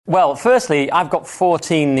Well, firstly, I've got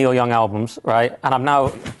 14 Neil Young albums, right? And I've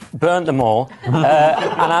now burnt them all. And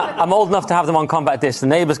I'm old enough to have them on compact disc. The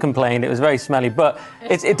neighbours complained. It was very smelly. But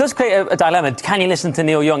it does create a dilemma. Can you listen to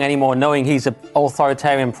Neil Young anymore knowing he's an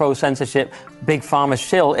authoritarian, pro-censorship, big pharma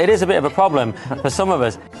shill? It is a bit of a problem for some of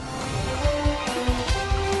us.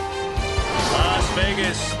 Las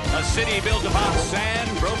Vegas, a city built upon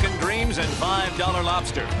sand, broken dreams, and $5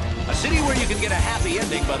 lobster. A city where you can get a happy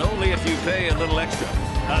ending, but only if you pay a little extra.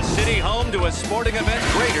 A city home to a sporting event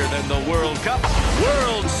greater than the World Cup,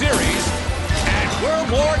 World Series, and World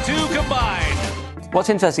War II combined. What's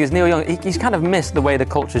interesting is Neil Young, he's kind of missed the way the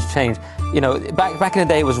culture's changed. You know, back in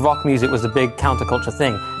the day, it was rock music was the big counterculture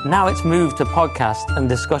thing. Now it's moved to podcasts and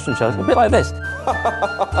discussion shows, a bit like this.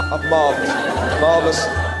 Marvellous.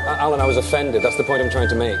 Alan, I was offended. That's the point I'm trying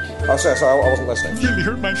to make. Oh, sorry, I wasn't listening. You really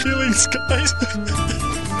hurt my feelings, guys.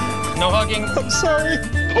 No hugging. I'm sorry.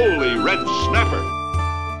 Holy red snapper.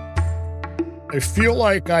 I feel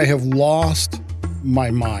like I have lost my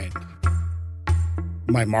mind.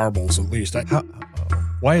 My marbles, at least.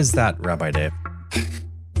 Why is that, Rabbi Dave?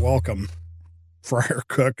 Welcome, Friar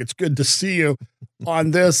Cook. It's good to see you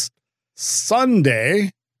on this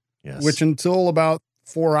Sunday, Yes. which until about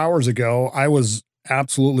 4 hours ago, I was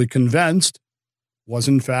absolutely convinced was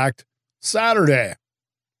in fact Saturday.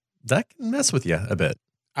 That can mess with you a bit.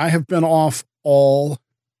 I have been off all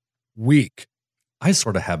week. I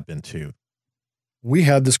sort of have been too. We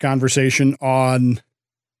had this conversation on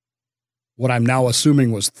what I'm now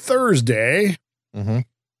assuming was Thursday. Mm-hmm.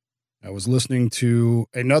 I was listening to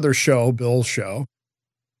another show, Bill's show,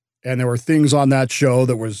 and there were things on that show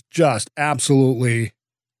that was just absolutely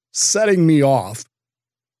setting me off.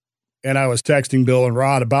 And I was texting Bill and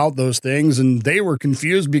Rod about those things, and they were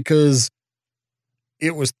confused because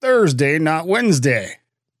it was Thursday, not Wednesday.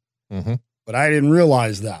 Mm-hmm. But I didn't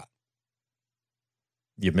realize that.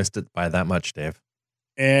 You missed it by that much, Dave.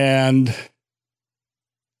 And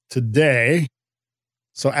today,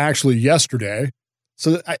 so actually yesterday,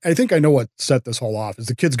 so I think I know what set this all off is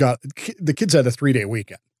the kids had a 3-day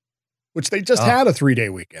weekend, which they just had a 3-day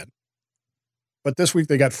weekend. But this week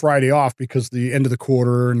they got Friday off because the end of the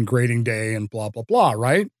quarter and grading day and blah, blah, blah,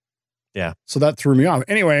 right? Yeah. So that threw me off.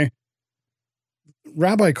 Anyway,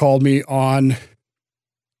 Rabbi called me on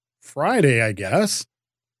Friday, I guess,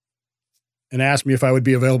 and asked me if I would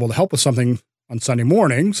be available to help with something on Sunday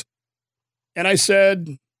mornings. And I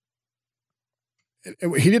said,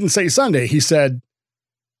 he didn't say Sunday. He said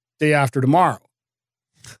day after tomorrow.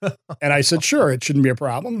 And I said, sure, it shouldn't be a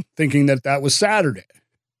problem, thinking that that was Saturday.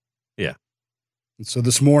 Yeah. And so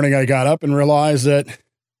this morning I got up and realized that,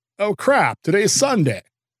 oh crap, today's Sunday.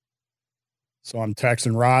 So I'm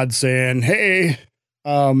texting Rod saying, hey,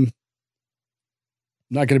 not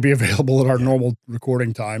going to be available at our normal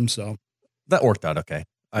recording time. So that worked out okay.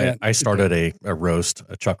 Yeah, I started a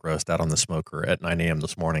chuck roast out on the smoker at 9 a.m.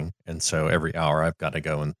 this morning. And so every hour I've got to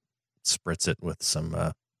go and spritz it with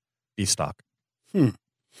some beef stock. This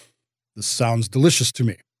sounds delicious to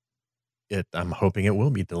me. I'm hoping it will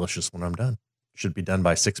be delicious when I'm done. Should be done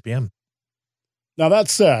by 6 p.m. Now, that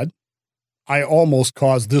said, I almost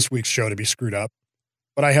caused this week's show to be screwed up,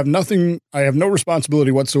 but I have no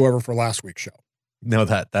responsibility whatsoever for last week's show. No,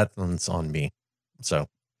 that one's on me. So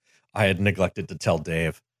I had neglected to tell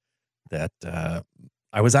Dave that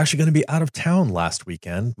I was actually going to be out of town last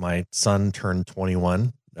weekend. My son turned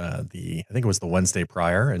 21. I think it was the Wednesday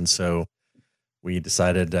prior. And so we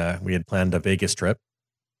decided we had planned a Vegas trip.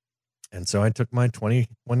 And so I took my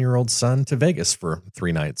 21-year-old son to Vegas for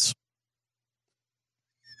 3 nights.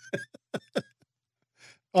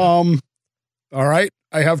 All right.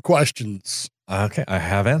 I have questions. Okay. I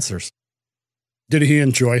have answers. Did he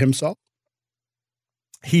enjoy himself?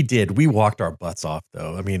 He did. We walked our butts off,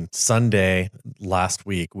 though. I mean, Sunday last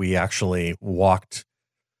week, we actually walked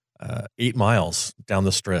 8 miles down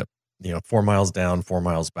the strip, 4 miles down, 4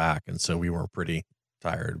 miles back. And so we were pretty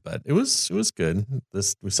tired, but it was good.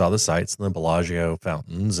 We saw the sights and the Bellagio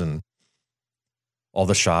fountains and all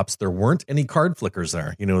the shops. There weren't any card flickers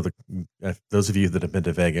there. Those of you that have been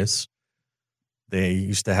to Vegas, they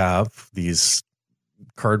used to have these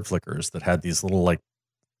card flickers that had these little like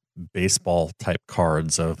baseball type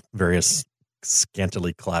cards of various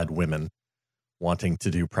scantily clad women wanting to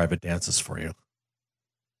do private dances for you.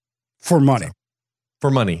 For money. For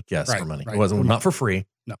money. Yes. Right, for money. right, It wasn't for not money. for free.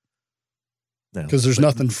 No. No. Because there's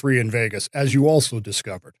nothing free in Vegas, as you also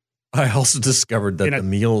discovered. I also discovered that And the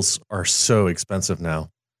meals are so expensive now.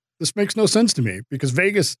 This makes no sense to me because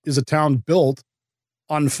Vegas is a town built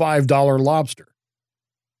on $5 lobster.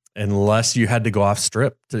 unless you had to go off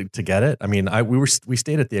strip to get it. I mean, we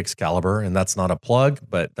stayed at the Excalibur, and that's not a plug,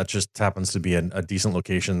 but that just happens to be a decent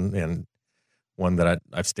location and one that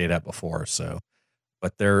I've stayed at before. So,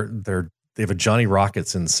 but they have a Johnny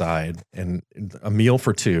Rockets inside, and a meal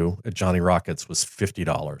for two at Johnny Rockets was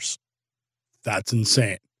 $50. That's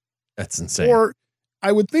insane. That's insane. Or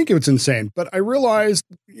I would think it's insane, but I realized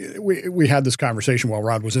we had this conversation while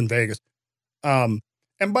Rod was in Vegas. And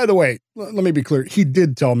by the way, let me be clear. He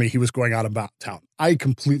did tell me he was going out of town. I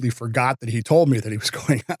completely forgot that he told me that he was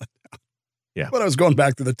going out of town. Yeah. But I was going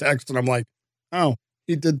back to the text and I'm like, oh,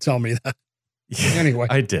 he did tell me that. Anyway.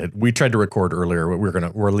 I did. We tried to record earlier.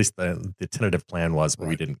 Or at least the tentative plan was, but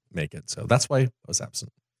we didn't make it. So that's why I was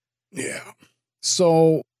absent. Yeah.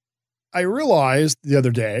 So I realized the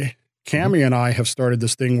other day, Cammie and I have started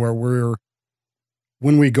this thing where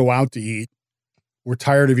when we go out to eat, we're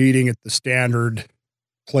tired of eating at the standard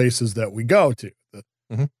places that we go to,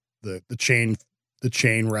 the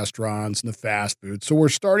chain restaurants and the fast food. So we're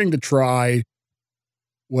starting to try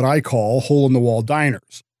what I call hole in the wall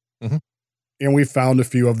diners. And we found a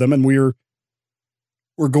few of them, and we're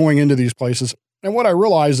going into these places. And what I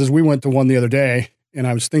realized is we went to one the other day, and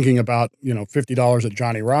I was thinking about, $50 at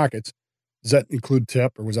Johnny Rockets. Does that include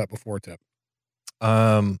tip, or was that before tip?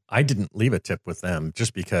 I didn't leave a tip with them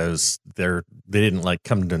just because they didn't like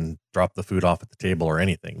come and drop the food off at the table or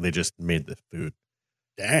anything. They just made the food.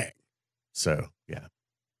 Dang. So yeah.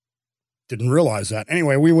 Didn't realize that.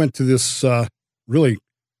 Anyway, we went to this, really,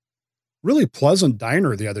 really pleasant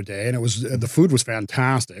diner the other day, and it was, the food was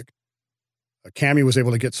fantastic. Cammie was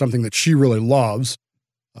able to get something that she really loves,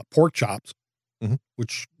 pork chops,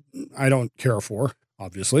 which I don't care for,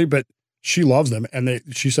 obviously, but she loves them. And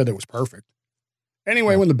she said it was perfect.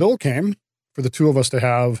 Anyway, when the bill came for the two of us to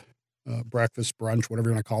have breakfast, brunch, whatever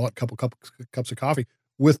you want to call it, a couple cups of coffee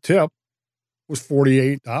with tip, was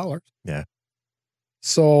 $48. Yeah.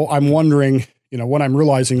 So I'm wondering, what I'm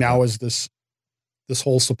realizing now is this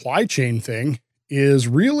whole supply chain thing is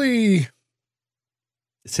really,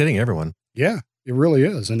 it's hitting everyone. Yeah, it really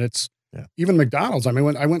is. And it's even McDonald's. I mean,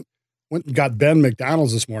 when I went and got Ben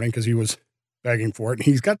McDonald's this morning because he was begging for it, and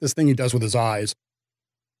he's got this thing he does with his eyes.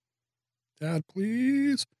 Dad,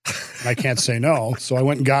 please. And I can't say no. So I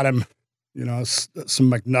went and got him, some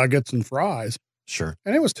McNuggets and fries. Sure.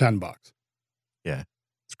 And it was $10. Yeah.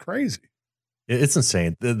 It's crazy. It's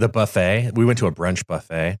insane. The buffet, we went to a brunch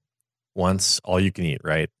buffet once, all you can eat,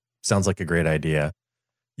 right? Sounds like a great idea.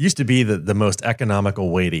 Used to be the most economical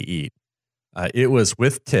way to eat. It was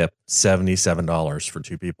with tip, $77 for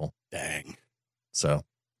two people. Dang. So.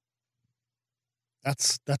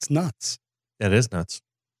 That's nuts. It is nuts.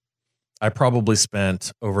 I probably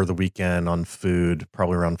spent over the weekend on food,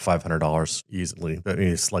 probably around $500 easily. That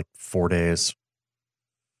means it's like 4 days.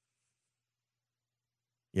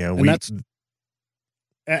 Yeah,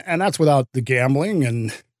 and that's without the gambling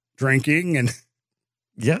and drinking and.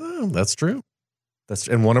 Yeah, that's true.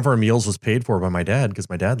 And one of our meals was paid for by my dad because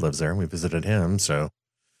my dad lives there and we visited him. So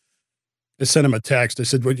I sent him a text. I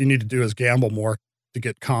said, what you need to do is gamble more to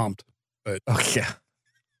get comped. But yeah.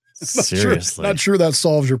 Seriously. Not sure that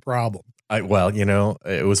solves your problem. It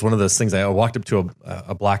was one of those things. I walked up to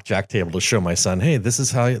a blackjack table to show my son, hey, this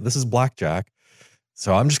is blackjack.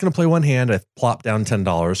 So I'm just going to play one hand. I plop down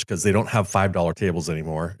 $10 because they don't have $5 tables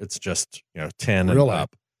anymore. It's just, 10 and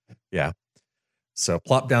up. Yeah. So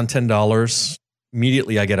plop down $10.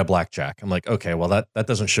 Immediately I get a blackjack. I'm like, okay, well that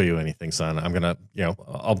doesn't show you anything, son. I'm going to,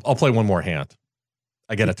 I'll play one more hand.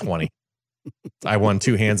 I get a 20. I won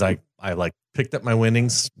two hands. I picked up my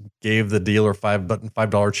winnings, gave the dealer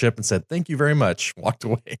 $5 chip and said, thank you very much. Walked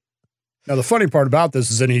away. Now, the funny part about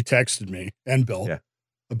this is then he texted me and Bill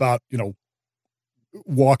about,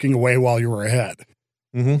 walking away while you were ahead,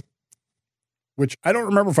 which I don't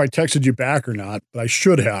remember if I texted you back or not, but I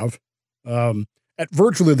should have, at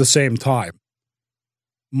virtually the same time.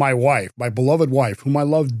 My wife, my beloved wife, whom I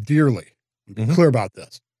love dearly, be clear about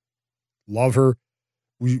this. Love her.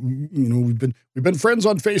 We've been friends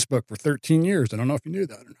on Facebook for 13 years. I don't know if you knew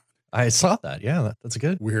that or not. I saw that. Yeah, that's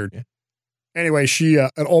good. Weird. Yeah. Anyway, she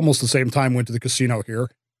at almost the same time went to the casino here,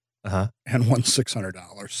 and won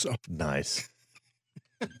 $600. So nice.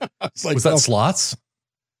 Was that slots?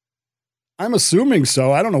 I'm assuming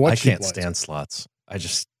so. I don't know what. I can't stand slots. I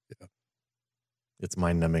just, it's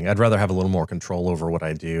mind numbing. I'd rather have a little more control over what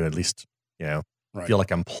I do. At least, feel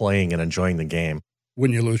like I'm playing and enjoying the game.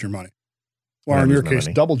 When you lose your money. Or in your case,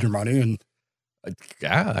 doubled your money. And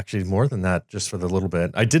yeah, actually more than that, just for the little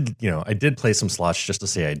bit. I did play some slots just to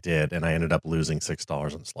say I did, and I ended up losing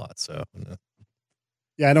 $6 on slots. So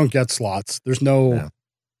yeah, I don't get slots. There's no,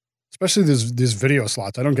 especially these video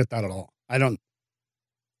slots. I don't get that at all. I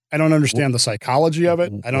I don't understand the psychology of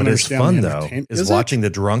it. I don't understand. What is fun though is watching the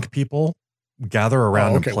drunk people gather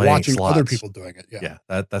around and play watching slots. Other people doing it. Yeah,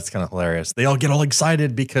 that's kind of hilarious. They all get all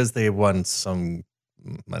excited because they won some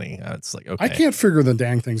money. It's like, okay, I can't figure the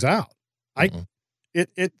dang things out.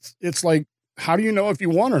 It's like, how do you know if you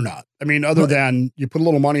won or not? I mean, other than you put a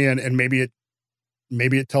little money in and maybe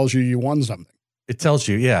it tells you won something. It tells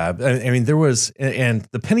you, yeah. I mean, and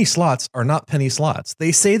the penny slots are not penny slots.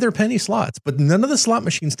 They say they're penny slots, but none of the slot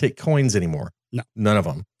machines take coins anymore. No, none of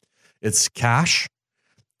them. It's cash.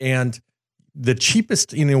 And the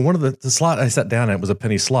cheapest, one of the slot I sat down at was a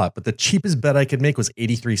penny slot, but the cheapest bet I could make was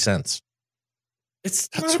 83 cents. That's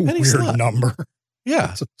a weird slot number.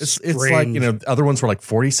 Yeah. It's like, other ones were like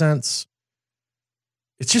 40 cents.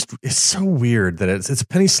 It's so weird that it's a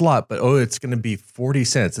penny slot, but it's going to be 40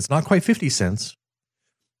 cents. It's not quite 50 cents,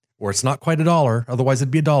 or it's not quite $1. Otherwise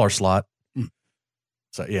it'd be $1 slot.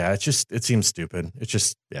 So yeah, it seems stupid. It's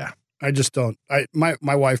just, yeah. I just don't, my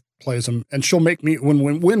wife plays them and she'll make me,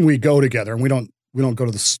 when we go together, and we don't go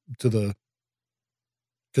to the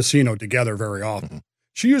casino together very often. Mm-hmm.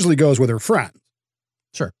 She usually goes with her friends.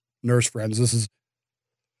 Sure. Nurse friends. This is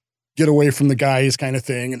get away from the guys kind of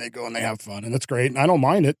thing, and they go and they have fun, and that's great. And I don't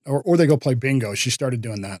mind it. Or they go play bingo. She started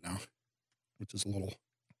doing that now, which is a little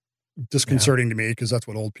disconcerting to me because that's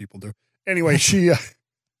what old people do. Anyway,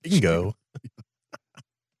 bingo.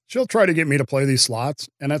 She'll try to get me to play these slots,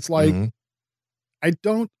 and it's like, I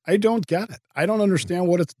don't get it. I don't understand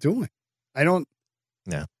what it's doing.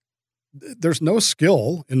 Yeah. There's no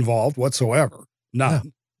skill involved whatsoever.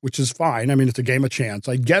 None, which is fine. I mean, it's a game of chance.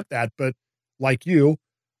 I get that, but like you,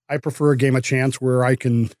 I prefer a game of chance where I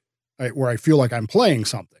feel like I'm playing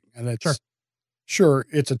something, and it's sure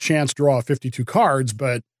it's a chance draw of 52 cards,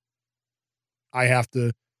 but I have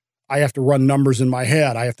to run numbers in my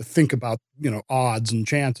head. I have to think about, odds and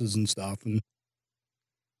chances and stuff. And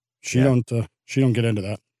she don't get into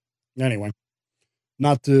that. Anyway,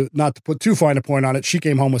 not to put too fine a point on it. She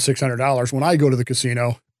came home with $600. When I go to the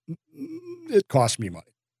casino, it costs me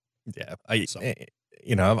money. Yeah.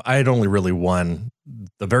 I had only really won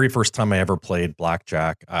the very first time I ever played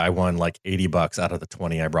blackjack. I won like $80 out of the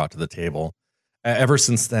 20 I brought to the table. Ever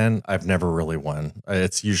since then, I've never really won.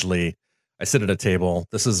 It's usually I sit at a table.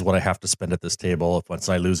 This is what I have to spend at this table. If once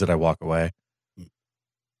I lose it, I walk away.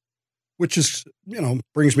 Which is,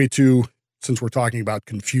 brings me to, since we're talking about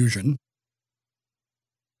confusion,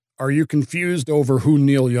 are you confused over who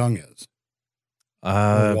Neil Young is?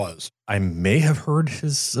 Or was? I may have heard a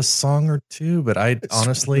song or two, but I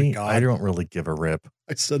honestly don't really give a rip.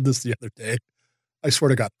 I said this the other day. I swear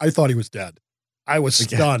to God, I thought he was dead. I was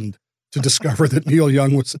stunned to discover that Neil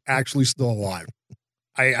Young was actually still alive.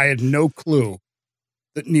 I had no clue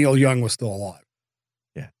that Neil Young was still alive.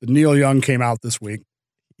 Yeah. But Neil Young came out this week.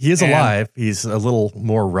 He is alive. He's a little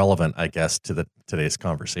more relevant, I guess, to today's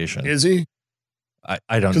conversation. Is he?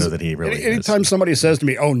 I don't know that he really is. Anytime somebody says to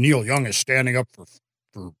me, oh, Neil Young is standing up for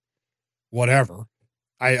whatever,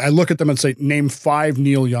 I look at them and say, name 5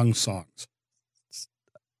 Neil Young songs.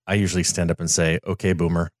 I usually stand up and say, okay,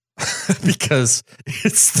 boomer, because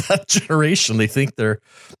it's that generation. They think they're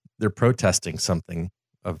protesting something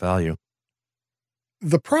of value.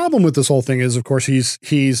 The problem with this whole thing is, of course,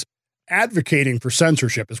 he's advocating for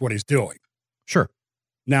censorship is what he's doing. Sure.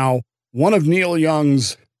 Now, one of Neil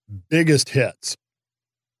Young's biggest hits,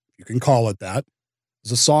 you can call it that,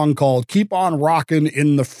 is a song called Keep On Rockin'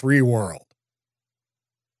 in the Free World.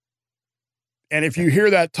 And if you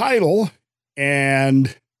hear that title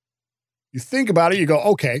and you think about it, you go,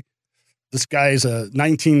 okay, this guy's a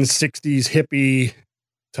 1960s hippie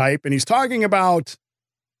type, and he's talking about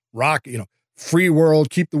rock, free world,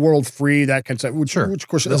 keep the world free, that kind of stuff. Which of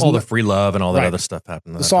course, all the free love and all that other stuff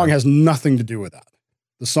happened. The song has nothing to do with that.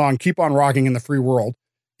 The song Keep On Rocking in the Free World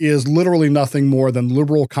is literally nothing more than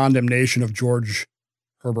liberal condemnation of George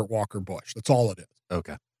Herbert Walker Bush. That's all it is.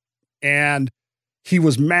 Okay. And he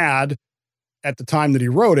was mad at the time that he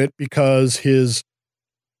wrote it because his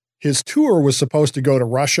tour was supposed to go to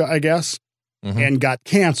Russia, I guess, and got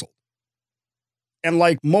canceled. And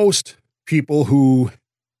like most people who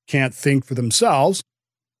can't think for themselves,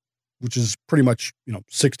 which is pretty much,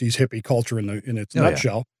 60s hippie culture in its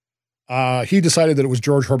nutshell, he decided that it was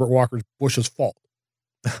George Herbert Walker Bush's fault.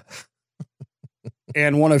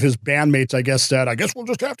 And one of his bandmates, I guess, said, I guess we'll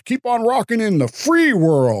just have to keep on rocking in the free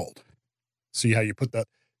world. See how you put that?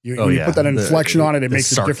 You put that inflection on it, it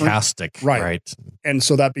makes it different. Sarcastic. Right. And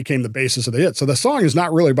so that became the basis of the hit. So the song is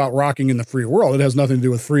not really about rocking in the free world. It has nothing to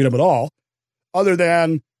do with freedom at all, other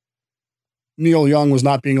than Neil Young was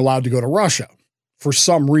not being allowed to go to Russia for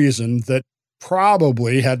some reason that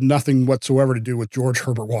probably had nothing whatsoever to do with George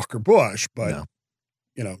Herbert Walker Bush. But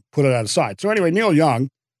put it aside. So anyway, Neil Young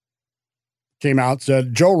came out,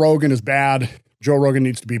 said, Joe Rogan is bad. Joe Rogan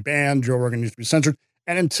needs to be banned. Joe Rogan needs to be censored.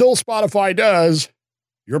 And until Spotify does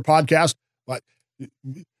your podcast, but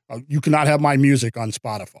you cannot have my music on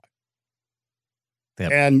Spotify.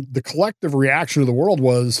 Yep. And the collective reaction of the world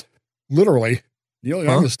was literally, Neil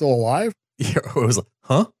Young is still alive? Yeah, it was like,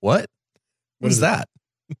 huh? What is that?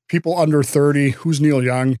 People under 30, who's Neil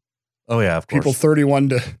Young? Oh, yeah, of course. People 31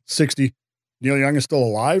 to 60, Neil Young is still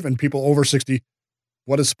alive. And people over 60,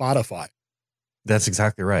 what is Spotify? That's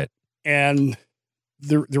exactly right. And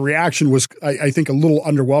the reaction was, I think, a little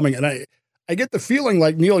underwhelming. And I get the feeling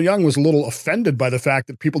like Neil Young was a little offended by the fact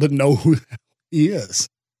that people didn't know who he is.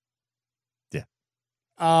 Yeah.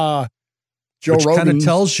 Joe Rogan kind of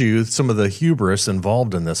tells you some of the hubris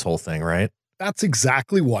involved in this whole thing, right? That's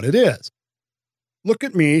exactly what it is. Look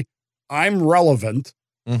at me. I'm relevant,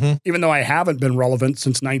 even though I haven't been relevant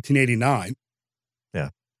since 1989. Yeah.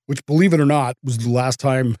 Which, believe it or not, was the last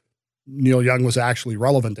time Neil Young was actually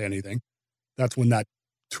relevant to anything. That's when that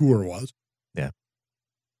tour was. Yeah.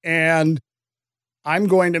 And I'm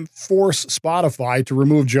going to force Spotify to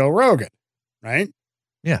remove Joe Rogan, right?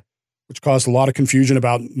 Yeah. Which caused a lot of confusion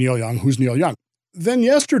about Neil Young. Who's Neil Young? Then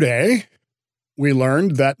yesterday, we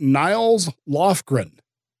learned that Niles Lofgren,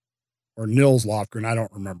 or Nils Lofgren, I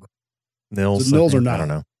don't remember. Nils or not? I don't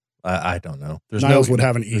know. I don't know. Niles would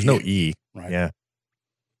have an E. There's no E. Right. Yeah.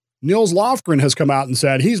 Nils Lofgren has come out and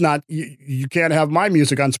said he's not, you can't have my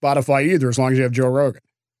music on Spotify either as long as you have Joe Rogan.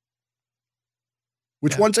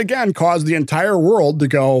 Which once again caused the entire world to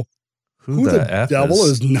go, who the devil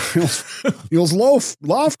is Nils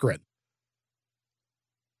Lofgren?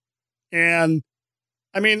 And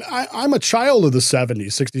I mean, I'm a child of the 70s,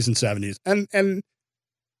 60s and 70s. And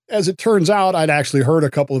as it turns out, I'd actually heard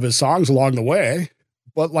a couple of his songs along the way,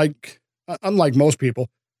 but unlike most people,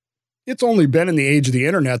 it's only been in the age of the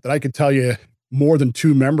internet that I could tell you more than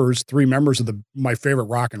 3 members of my favorite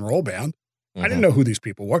rock and roll band. I didn't know who these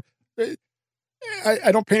people were.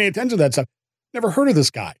 I don't pay any attention to that stuff. Never heard of this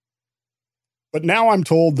guy. But now I'm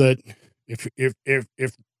told that if you're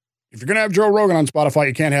going to have Joe Rogan on Spotify,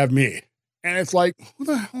 you can't have me. And it's like, who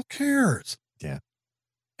the hell cares? Yeah.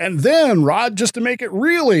 And then, Rod, just to make it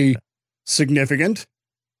really significant,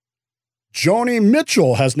 Joni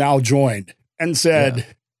Mitchell has now joined and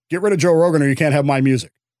said, get rid of Joe Rogan or you can't have my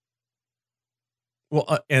music.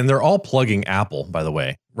 Well, and they're all plugging Apple, by the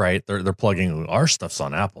way, right? They're plugging our stuff's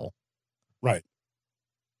on Apple. Right.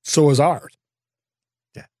 So is ours.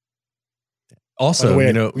 Yeah. Also, way,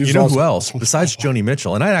 you know who else besides Joni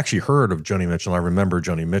Mitchell? And I actually heard of Joni Mitchell. I remember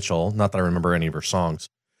Joni Mitchell. Not that I remember any of her songs.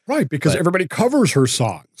 Right, because everybody covers her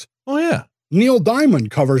songs. Oh, yeah. Neil Diamond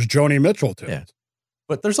covers Joni Mitchell, too. Yeah.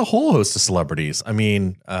 But there's a whole host of celebrities. I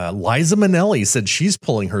mean, Liza Minnelli said she's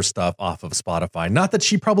pulling her stuff off of Spotify. Not that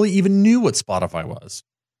she probably even knew what Spotify was.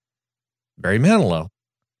 Barry Manilow.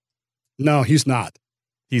 No, he's not.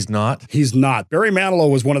 He's not? He's not. Barry Manilow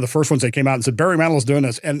was one of the first ones that came out and said, Barry Manilow's doing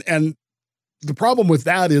this. And the problem with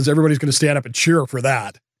that is everybody's going to stand up and cheer for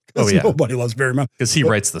that. Oh, yeah. Nobody loves Barry Manilow. Because he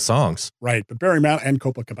writes the songs. Right. But Barry Manilow and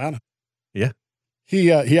Copacabana. Yeah.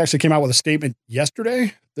 He actually came out with a statement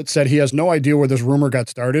yesterday that said he has no idea where this rumor got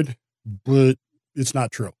started, but it's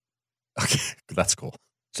not true. Okay. That's cool.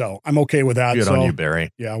 So I'm okay with that. Good on you,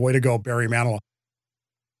 Barry. Yeah. Way to go, Barry Manilow.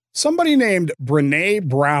 Somebody named Brene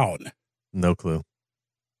Brown. No clue.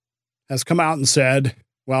 Has come out and said,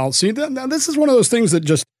 well, see, now this is one of those things that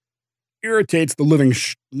just irritates the living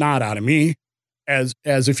snot out of me. As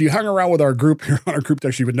if you hung around with our group here on our group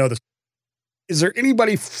text, you would know this. Is there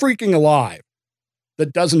anybody freaking alive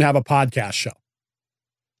that doesn't have a podcast show?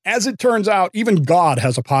 As it turns out, even God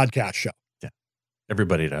has a podcast show. Yeah.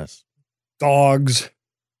 Everybody does. Dogs,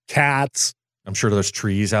 cats. I'm sure there's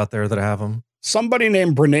trees out there that have them. Somebody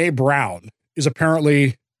named Brene Brown is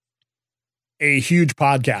apparently a huge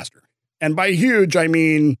podcaster. And by huge, I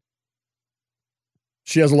mean,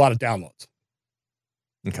 she has a lot of downloads.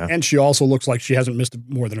 Okay. And she also looks like she hasn't missed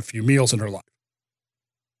more than a few meals in her life.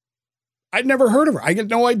 I'd never heard of her. I get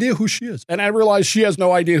no idea who she is. And I realize she has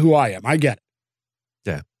no idea who I am. I get it.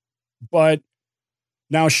 Yeah. But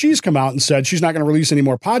now she's come out and said she's not going to release any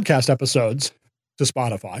more podcast episodes to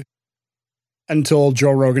Spotify until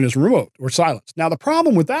Joe Rogan is removed or silenced. Now, the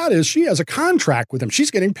problem with that is she has a contract with him.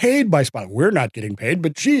 She's getting paid by Spotify. We're not getting paid,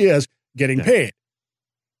 but she is getting paid,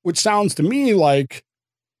 which sounds to me like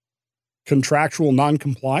contractual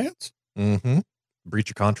non-compliance. Mm-hmm.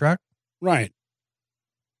 Breach of contract. Right.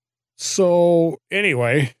 So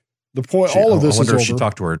anyway, the point, all of this is over. I wonder if she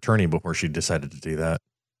talked to her attorney before she decided to do that.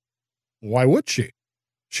 Why would she?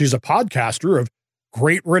 She's a podcaster of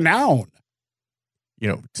great renown.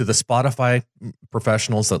 to the Spotify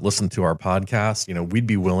professionals that listen to our podcast, we'd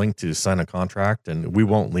be willing to sign a contract and we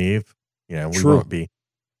won't leave. We won't be.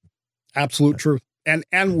 Absolute truth. And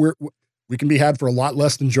we can be had for a lot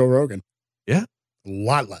less than Joe Rogan. Yeah. A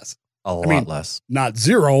lot less. A lot less. Not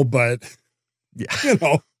zero, but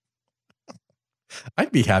yeah.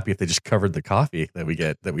 I'd be happy if they just covered the coffee that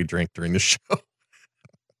we drink during the show.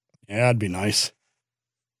 Yeah, that'd be nice.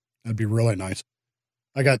 That'd be really nice.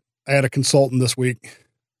 I had a consultant this week. I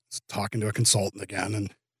was talking to a consultant again,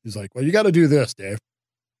 and he's like, well, you got to do this, Dave.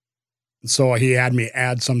 And so he had me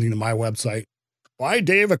add something to my website. Buy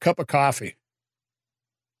Dave a cup of coffee.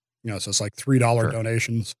 So it's like $3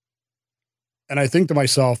 donations. And I think to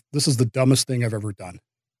myself, this is the dumbest thing I've ever done.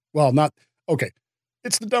 Well, okay.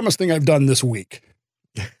 It's the dumbest thing I've done this week.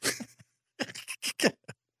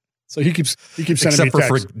 So he keeps sending me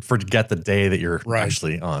texts. Except forget the day that you're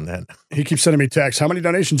actually on that. He keeps sending me texts. How many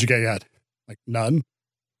donations you get yet? Like none.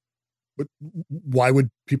 But why would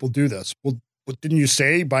people do this? Well, didn't you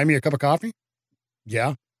say buy me a cup of coffee?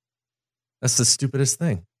 Yeah. That's the stupidest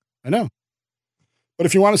thing. I know. But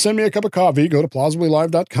if you want to send me a cup of coffee, go to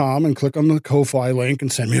plausiblylive.com and click on the Ko-Fi link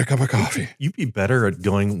and send me a cup of coffee. You'd be better at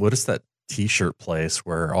going, what is that t-shirt place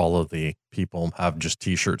where all of the people have just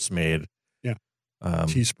t-shirts made? Yeah.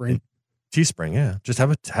 Teespring. Teespring, yeah. Just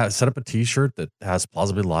set up a t-shirt that has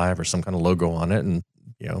Plausibly Live or some kind of logo on it, and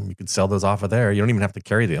you could sell those off of there. You don't even have to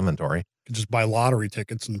carry the inventory. You could just buy lottery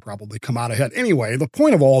tickets and probably come out ahead. Anyway, the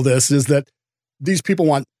point of all this is that these people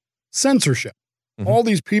want censorship. Mm-hmm. All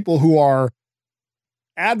these people who are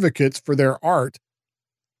advocates for their art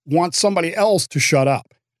want somebody else to shut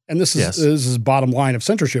up. And this is bottom line of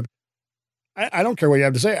censorship. I don't care what you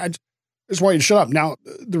have to say. I just want you to shut up. Now,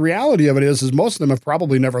 the reality of it is most of them have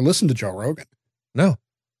probably never listened to Joe Rogan. No.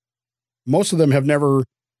 Most of them have never,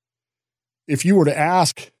 if you were to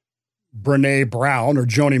ask Brene Brown or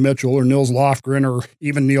Joni Mitchell or Nils Lofgren or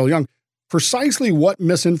even Neil Young, precisely what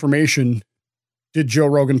misinformation did Joe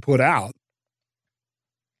Rogan put out?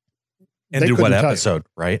 And do what episode,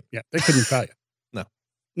 right? Yeah, they couldn't tell you. No.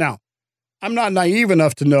 Now, I'm not naive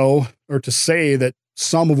enough to know or to say that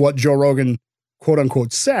some of what Joe Rogan, quote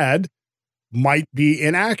unquote, said might be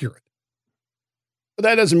inaccurate. But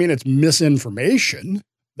that doesn't mean it's misinformation.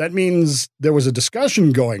 That means there was a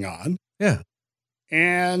discussion going on. Yeah.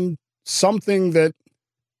 And something that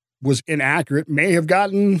was inaccurate may have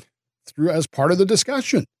gotten through as part of the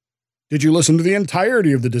discussion. Did you listen to the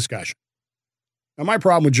entirety of the discussion? Now, my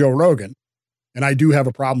problem with Joe Rogan, and I do have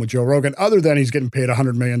a problem with Joe Rogan, other than he's getting paid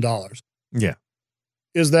 $100 million. Yeah.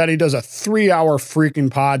 Is that he does a 3-hour freaking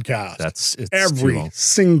podcast. It's every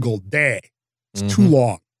single day. It's too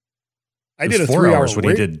long. I did a 4 hours when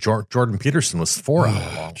he did Jordan Peterson was 4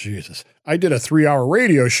 hours long. Jesus. I did a 3-hour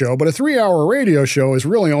radio show, but a 3-hour radio show is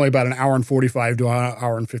really only about an hour and 45 to an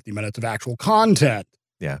hour and 50 minutes of actual content.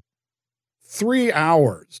 Yeah. 3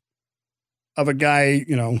 hours of a guy,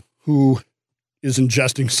 who is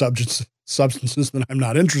ingesting substances that I'm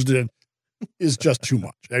not interested in is just too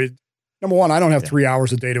much. Number one, I don't have 3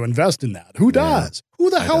 hours a day to invest in that. Who does? Who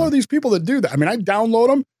the hell are these people that do that? I mean, I download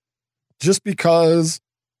them just because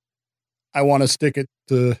I want to stick it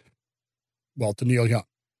to Neil Young.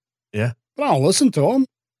 Yeah. But I don't listen to him.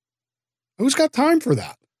 Who's got time for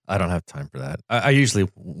that? I don't have time for that. I usually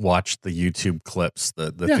watch the YouTube clips,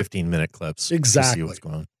 the 15-minute clips. Exactly. To see what's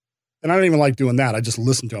going on. And I don't even like doing that. I just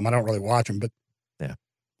listen to them. I don't really watch them. But yeah,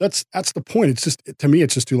 that's the point. It's just, to me,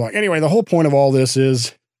 it's just too long. Anyway, the whole point of all this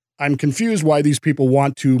is I'm confused why these people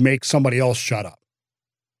want to make somebody else shut up.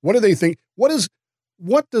 What do they think? What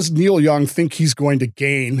does Neil Young think he's going to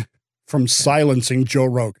gain from silencing Joe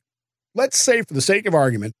Rogan? Let's say, for the sake of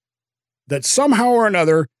argument, that somehow or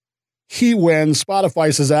another he wins.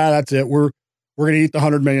 Spotify says, that's it. We're going to eat the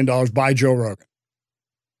 $100 million by Joe Rogan.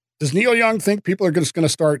 Does Neil Young think people are just going to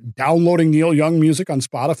start downloading Neil Young music on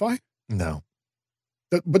Spotify? No.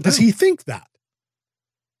 But does he think that?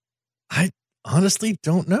 I honestly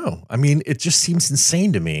don't know. I mean, it just seems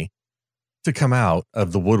insane to me to come out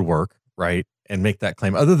of the woodwork, right, and make that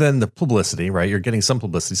claim. Other than the publicity, right? You're getting some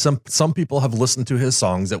publicity. Some people have listened to his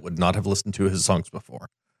songs that would not have listened to his songs before.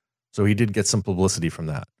 So he did get some publicity from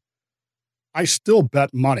that. I still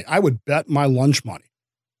bet money. I would bet my lunch money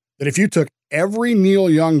that if you took every Neil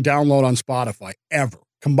Young download on Spotify ever,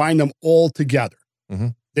 combine them all together,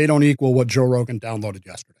 they don't equal what Joe Rogan downloaded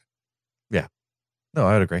yesterday. Yeah. No,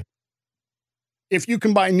 I would agree. If you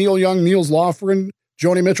combine Neil Young, Nils Lofgren,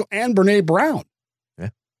 Joni Mitchell, and Brene Brown,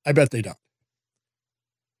 I bet they don't.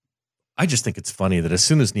 I just think it's funny that as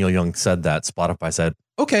soon as Neil Young said that, Spotify said,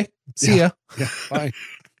 okay, see ya. Yeah, bye.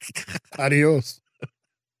 Adios.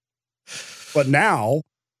 But now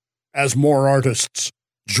as more artists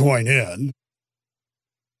join in,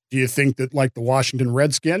 do you think that like the Washington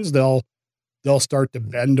Redskins, they'll start to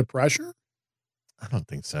bend to pressure? I don't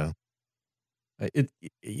think so.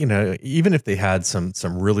 Even if they had some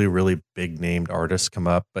really, really big named artists come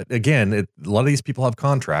up, but again, a lot of these people have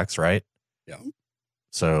contracts, right? Yeah.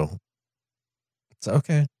 So it's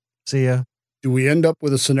okay. See ya. Do we end up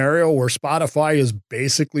with a scenario where Spotify is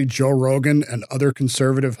basically Joe Rogan and other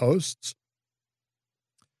conservative hosts?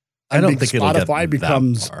 I don't think Spotify it'll get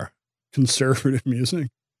becomes that far. Conservative music.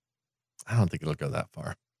 I don't think it'll go that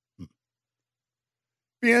far.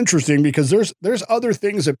 Be interesting because there's other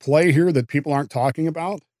things at play here that people aren't talking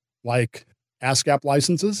about, like ASCAP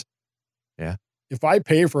licenses. Yeah. If I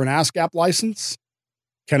pay for an ASCAP license,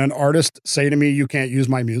 can an artist say to me, "You can't use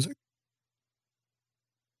my music"?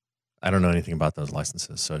 I don't know anything about those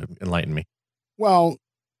licenses, so enlighten me. Well,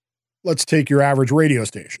 let's take your average radio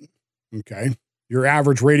station. Okay. Your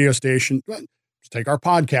average radio station, let's take our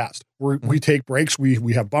podcast where we take breaks.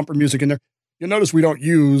 We have bumper music in there. You'll notice we don't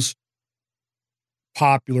use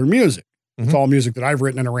popular music. It's all music that I've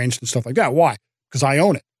written and arranged and stuff like that. Why? Because I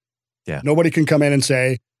own it. Yeah. Nobody can come in and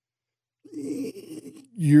say,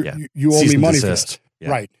 you owe me money for this. Yeah.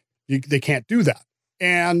 Right. They can't do that.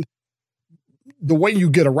 And the way you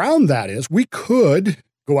get around that is we could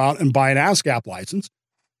go out and buy an ASCAP license.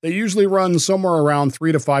 They usually run somewhere around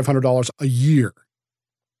 $300 to $500 a year.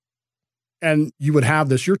 And you would have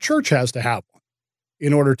this. Your church has to have one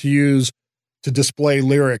in order to display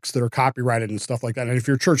lyrics that are copyrighted and stuff like that. And if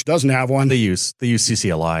your church doesn't have one, they use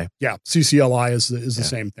CCLI. Yeah, CCLI is the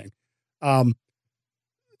same thing.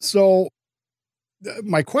 So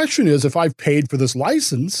my question is, if I've paid for this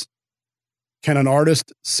license, can an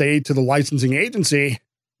artist say to the licensing agency,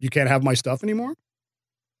 "You can't have my stuff anymore"?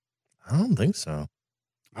 I don't think so.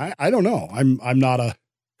 I don't know. I'm not a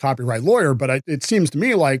copyright lawyer, but it seems to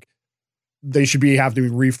me like they should have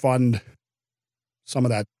to refund some of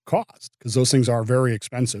that cost because those things are very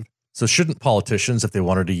expensive. So shouldn't politicians, if they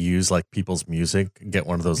wanted to use like people's music, get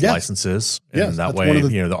one of those licenses? And that way,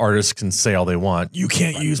 the artists can say all they want. You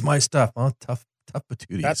can't use my stuff. Oh, tough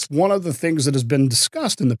patooties. That's one of the things that has been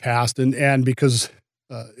discussed in the past. And because,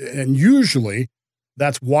 and usually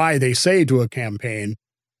that's why they say to a campaign,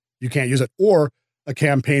 you can't use it. Or a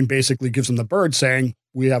campaign basically gives them the bird saying,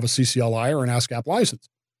 we have a CCLI or an ASCAP license.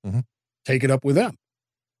 Take it up with them.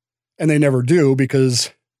 And they never do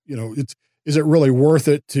because, is it really worth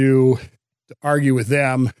it to argue with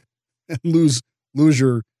them and lose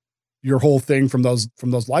your whole thing from those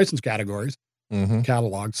license catalogs,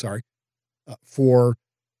 for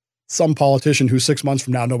some politician who 6 months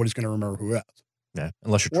from now, nobody's going to remember who it is. Yeah.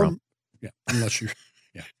 Unless you're Trump. Yeah. Unless you're,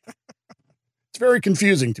 yeah. It's very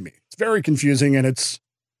confusing to me. It's very confusing and it's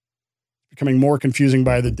becoming more confusing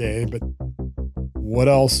by the day, but what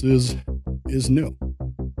else is new?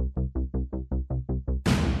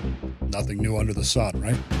 Nothing new under the sun,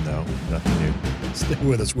 right? No, nothing new. Stay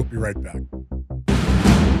with us. We'll be right back.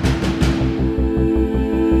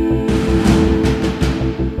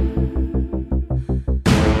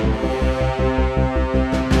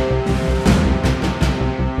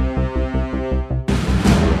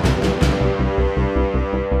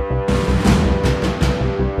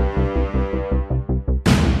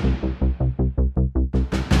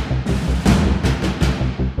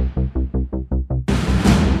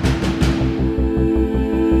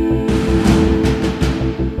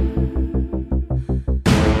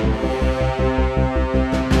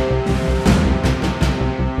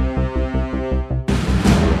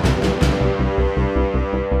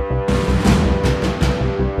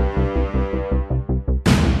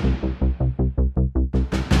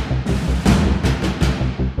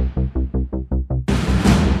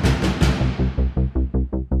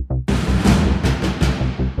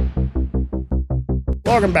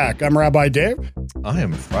 Welcome back. I'm Rabbi Dave. I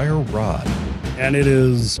am Friar Rod. And it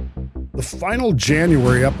is the final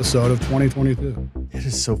January episode of 2022. It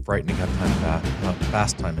is so frightening how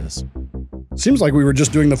fast time is. Seems like we were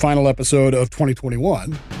just doing the final episode of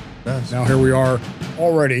 2021. Yes. Now here we are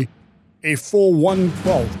already a full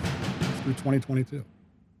 1/12 through 2022.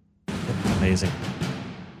 Amazing.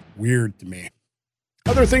 Weird to me.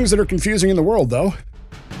 Other things that are confusing in the world, though.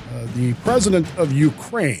 The president of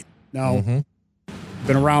Ukraine. Now,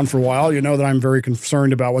 been around for a while. You know that I'm very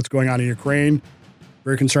concerned about what's going on in Ukraine,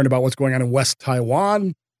 very concerned about what's going on in West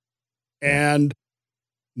Taiwan and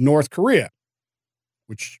North Korea,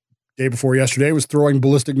 which day before yesterday was throwing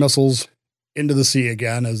ballistic missiles into the sea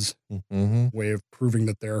again as a way of proving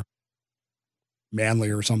that they're manly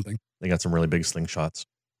or something. They got some really big slingshots.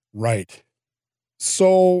 Right.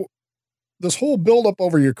 So this whole buildup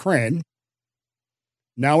over Ukraine,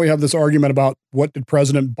 Now we have this argument about what did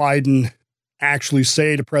President Biden actually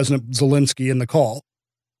say to President Zelensky in the call,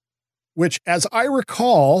 which, as I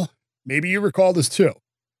recall, maybe you recall this too.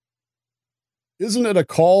 Isn't it a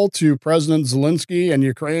call to President Zelensky and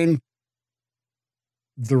Ukraine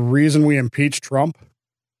the reason we impeached Trump?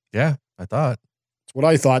 Yeah, I thought. That's what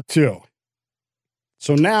I thought too.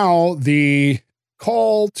 So now the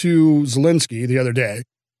call to Zelensky the other day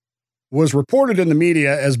was reported in the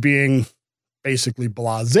media as being basically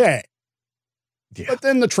blasé. Yeah. But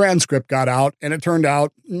then the transcript got out and it turned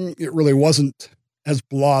out it really wasn't as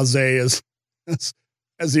blasé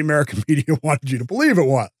as the American media wanted you to believe it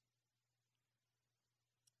was.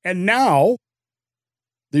 And now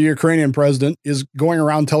the Ukrainian president is going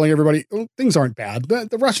around telling everybody, oh, things aren't bad.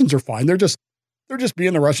 The Russians are fine. They're just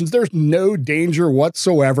being the Russians. There's no danger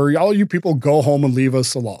whatsoever. All you people go home and leave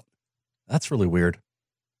us alone. That's really weird.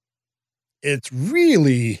 It's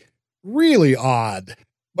really, really odd.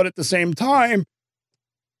 But at the same time,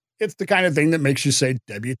 it's the kind of thing that makes you say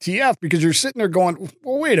WTF, because you're sitting there going,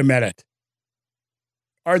 well, wait a minute.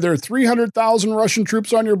 Are there 300,000 Russian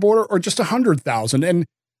troops on your border or just 100,000? And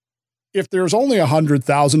if there's only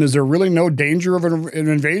 100,000, is there really no danger of an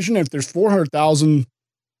invasion? If there's 400,000,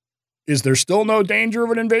 is there still no danger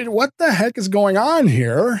of an invasion? What the heck is going on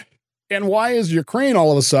here? And why is Ukraine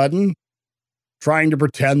all of a sudden trying to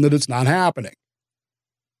pretend that it's not happening?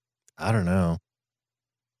 I don't know.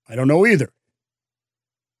 I don't know either.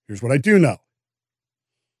 Here's what I do know.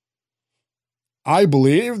 I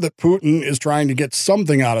believe that Putin is trying to get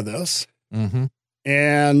something out of this. Mm-hmm.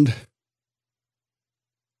 And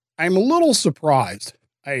I'm a little surprised.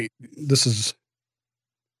 I'm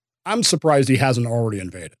surprised he hasn't already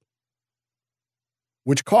invaded.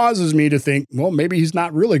 Which causes me to think, well, maybe he's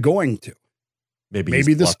not really going to.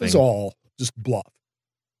 Maybe this is all just bluff.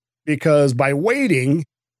 Because by waiting,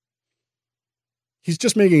 he's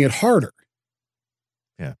just making it harder.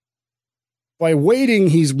 Yeah. By waiting,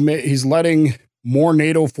 he's letting more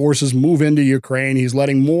NATO forces move into Ukraine. He's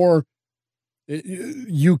letting more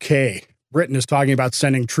UK. Britain is talking about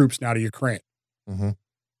sending troops now to Ukraine. Mm-hmm.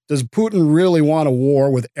 Does Putin really want a war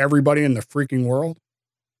with everybody in the freaking world?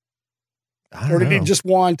 Or did he just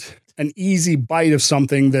want an easy bite of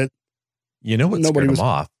something that what scared him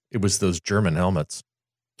off? It was those German helmets.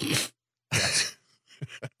 Yes.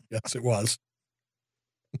 Yes, it was.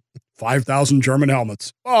 5,000 German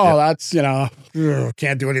helmets. Oh, that's,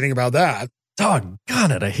 can't do anything about that.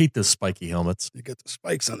 Doggone it. I hate those spiky helmets. You get the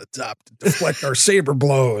spikes on the top to deflect our saber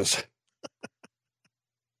blows.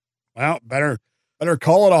 Well, better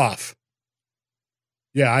call it off.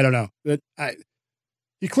 Yeah, I don't know.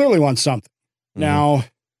 He clearly wants something. Mm-hmm. Now,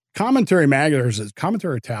 Commentary Mag, or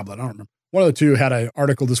Commentary Tablet, I don't remember. One of the two had an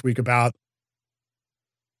article this week about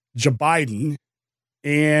Joe Biden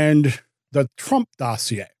and the Trump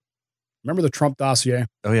dossier. Remember the Trump dossier?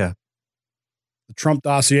 Oh, yeah. The Trump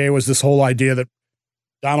dossier was this whole idea that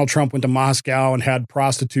Donald Trump went to Moscow and had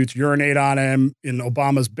prostitutes urinate on him in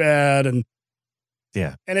Obama's bed. And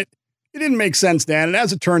yeah. And it didn't make sense then. And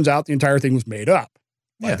as it turns out, the entire thing was made up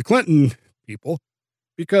by the Clinton people,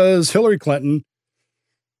 because Hillary Clinton,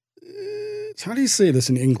 how do you say this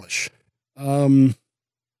in English?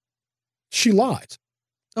 She lies.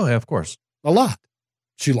 Oh, yeah, of course. A lot.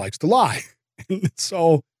 She likes to lie.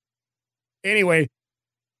 So anyway,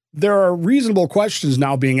 there are reasonable questions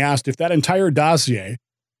now being asked if that entire dossier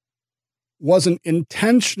wasn't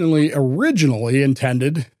originally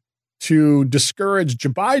intended to discourage Joe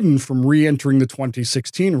Biden from re-entering the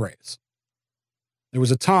 2016 race. There was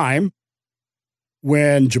a time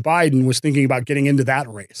when Joe Biden was thinking about getting into that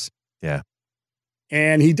race. Yeah.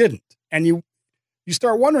 And he didn't. And you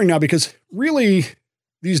start wondering now, because really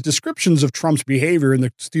these descriptions of Trump's behavior in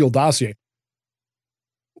the Steele dossier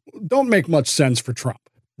don't make much sense for Trump.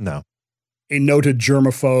 No. A noted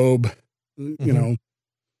germaphobe,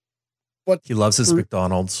 but he loves his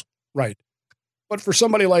McDonald's. Right. But for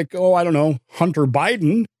somebody like, Hunter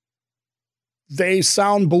Biden, they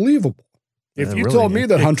sound believable. If you told me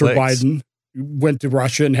that Hunter Biden went to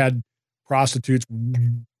Russia and had prostitutes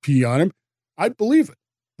pee on him, I'd believe it.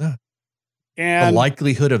 Yeah. And the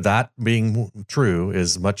likelihood of that being true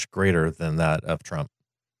is much greater than that of Trump.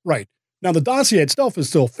 Right. Now, the dossier itself is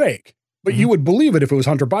still fake, but you would believe it if it was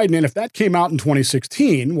Hunter Biden. And if that came out in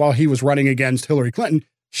 2016 while he was running against Hillary Clinton,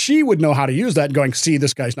 she would know how to use that and going, see,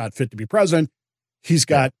 this guy's not fit to be president. He's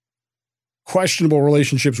got questionable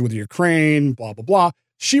relationships with Ukraine, blah, blah, blah.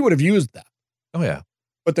 She would have used that. Oh, yeah.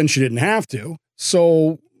 But then she didn't have to.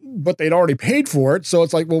 So, but they'd already paid for it. So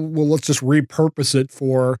it's like, well, let's just repurpose it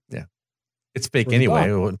for. Yeah. It's fake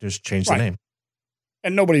anyway. We'll just change the name.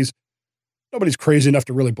 And nobody's crazy enough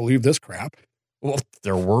to really believe this crap. Well,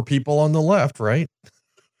 there were people on the left, right?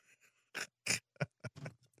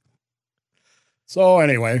 So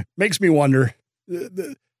anyway, makes me wonder.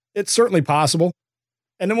 It's certainly possible.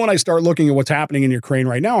 And then when I start looking at what's happening in Ukraine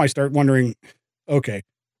right now, I start wondering, okay,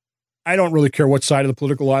 I don't really care what side of the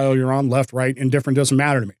political aisle you're on, left, right, indifferent, doesn't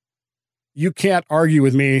matter to me. You can't argue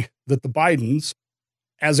with me that the Bidens,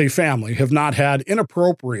 as a family, have not had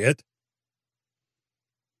inappropriate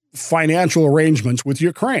financial arrangements with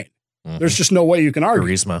Ukraine. Mm-hmm. There's just no way you can argue.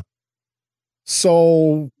 Charisma.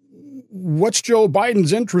 So what's Joe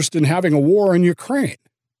Biden's interest in having a war in Ukraine?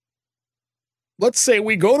 Let's say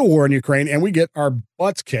we go to war in Ukraine and we get our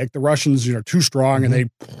butts kicked. The Russians, are too strong, mm-hmm.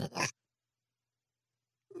 and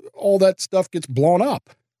all that stuff gets blown up,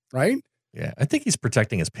 right? Yeah, I think he's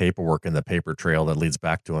protecting his paperwork and the paper trail that leads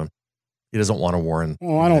back to him. He doesn't want a war in.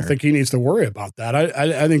 Well, I don't think he needs to worry about that.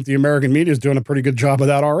 I think the American media is doing a pretty good job of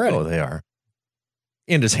that already. Oh, they are.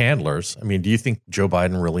 And his handlers. I mean, do you think Joe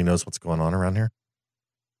Biden really knows what's going on around here?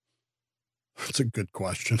 That's a good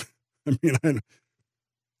question. I mean,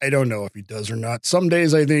 I don't know if he does or not. Some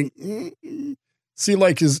days I think,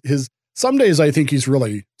 some days I think he's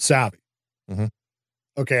really savvy. Mm-hmm.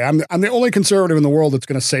 Okay, I'm the only conservative in the world that's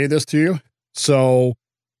going to say this to you. So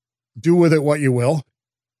do with it what you will.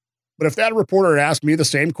 But if that reporter had asked me the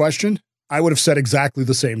same question, I would have said exactly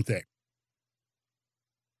the same thing.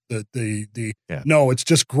 No, it's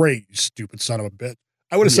just great, you stupid son of a bitch.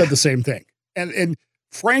 I would have said the same thing. And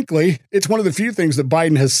frankly, it's one of the few things that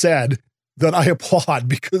Biden has said that I applaud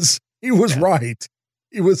because he was right.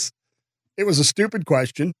 It was a stupid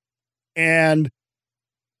question. And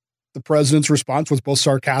the president's response was both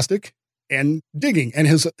sarcastic and digging. And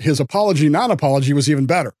his apology, non-apology was even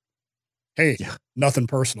better. Hey, nothing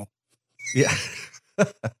personal. Yeah.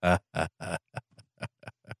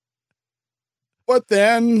 But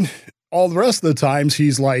then all the rest of the times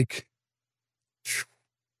he's like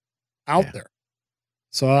out there.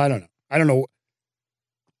 So I don't know.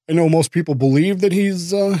 I know most people believe that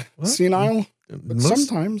he's senile, but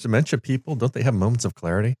sometimes dementia people, don't they have moments of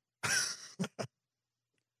clarity?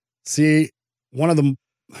 See, one of the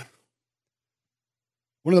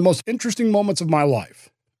most interesting moments of my life,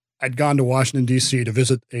 I'd gone to Washington, D.C. to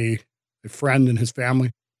visit a friend and his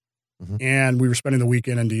family, mm-hmm. and we were spending the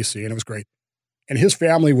weekend in D.C., and it was great. And his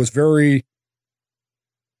family was very,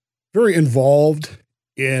 very involved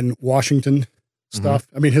in Washington stuff.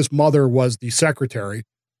 Mm-hmm. I mean, his mother was the secretary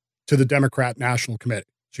to the Democrat National Committee.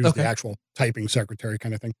 She was the actual typing secretary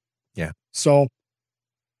kind of thing. Yeah. So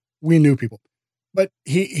we knew people. But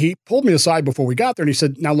he pulled me aside before we got there and he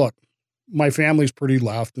said, now look, my family's pretty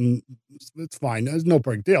left and it's fine. There's no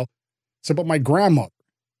big deal. So, but my grandmother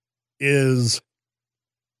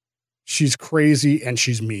she's crazy and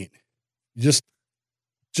she's mean. She's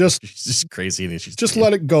just crazy and she's just mean.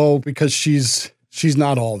 Let it go because she's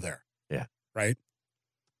not all there. Yeah. Right.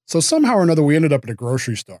 So somehow or another, we ended up at a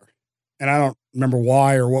grocery store and I don't remember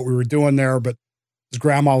why or what we were doing there, but his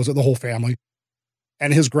grandma was at the whole family.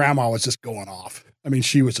 And his grandma was just going off. I mean,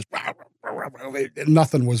 she was just,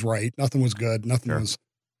 nothing was right. Nothing was good. Nothing was.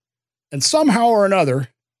 And somehow or another,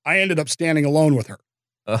 I ended up standing alone with her.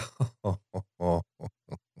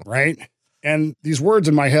 Right? And these words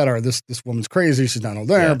in my head are, this woman's crazy. She's not all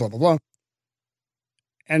there, blah, blah, blah.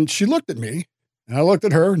 And she looked at me and I looked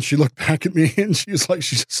at her and she looked back at me and she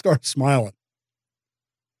just started smiling.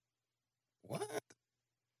 What?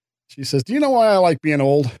 She says, do you know why I like being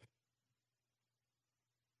old?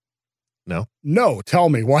 No, tell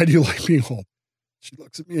me, why do you like being old? She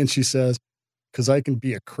looks at me and she says, because I can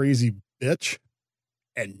be a crazy bitch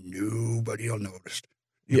and nobody will notice.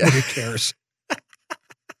 Nobody cares.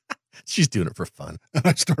 She's doing it for fun. And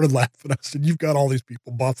I started laughing. I said, you've got all these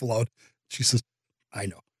people buffaloed. She says, I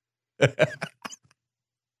know.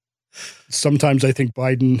 Sometimes I think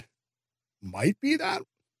Biden might be that.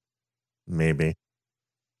 Maybe.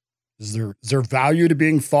 Is there value to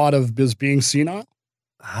being thought of as being senile?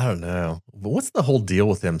 I don't know. But what's the whole deal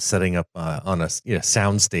with him setting up on a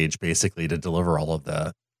sound stage basically to deliver all of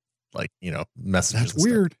the messages? That's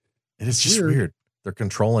weird. It is just weird. They're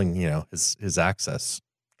controlling, his access.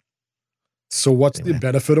 So what's the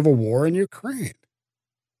benefit of a war in Ukraine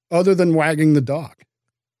other than wagging the dog?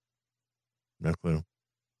 No clue.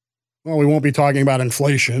 Well, we won't be talking about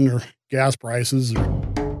inflation or gas prices or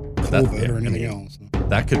COVID or anything else.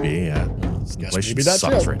 That could be, inflation maybe that's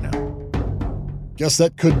sucks it. right now. Guess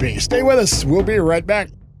that could be. Stay with us. We'll be right back.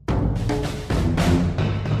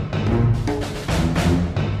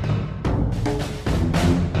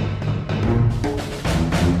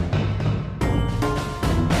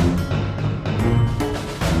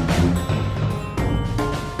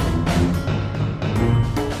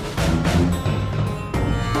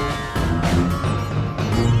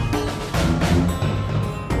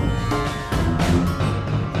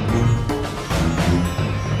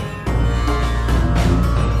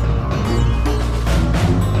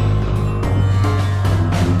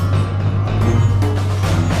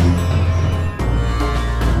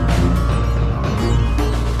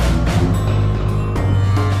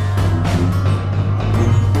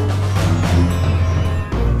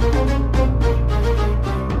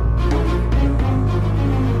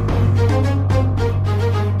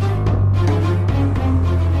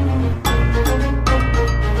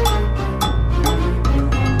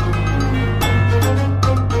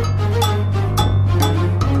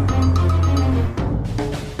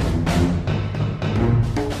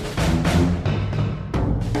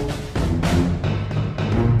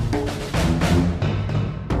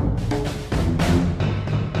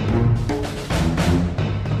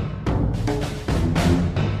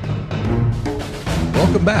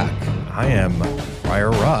 Welcome back. I am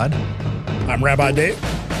Friar Rod. I'm Rabbi Dave.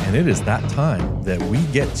 And it is that time that we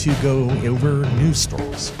get to go over news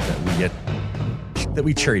stories that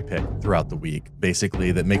we cherry pick throughout the week,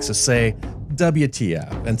 basically, that makes us say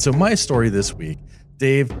WTF. And so my story this week,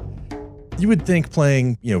 Dave, you would think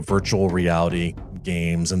playing, virtual reality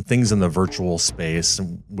games and things in the virtual space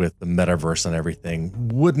with the metaverse and everything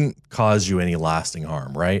wouldn't cause you any lasting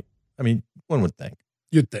harm, right? I mean, one would think.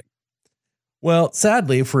 You'd think. Well,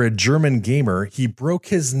 sadly, for a German gamer, he broke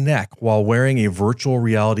his neck while wearing a virtual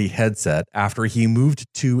reality headset after he moved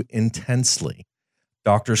too intensely.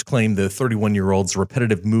 Doctors claim the 31-year-old's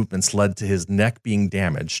repetitive movements led to his neck being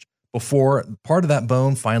damaged before part of that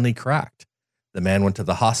bone finally cracked. The man went to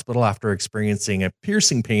the hospital after experiencing a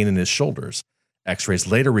piercing pain in his shoulders. X-rays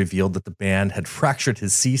later revealed that the man had fractured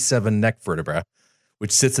his C7 neck vertebra,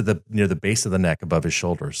 which sits at near the base of the neck above his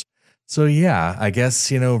shoulders. So yeah, I guess,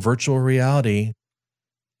 virtual reality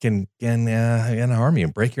can harm you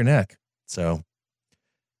and break your neck. So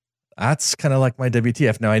that's kind of like my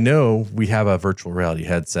WTF. Now I know we have a virtual reality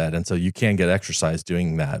headset, and so you can get exercise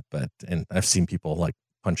doing that. And I've seen people like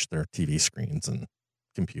punch their TV screens and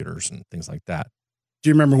computers and things like that. Do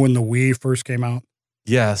you remember when the Wii first came out?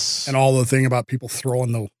 Yes. And all the thing about people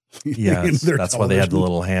throwing the yes, their that's television. why they had the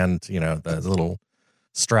little hand, the little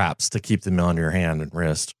straps to keep them on your hand and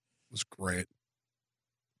wrist. It was great.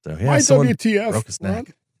 So yeah, my WTF broke his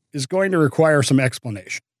neck. is going to require some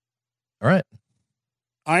explanation. All right.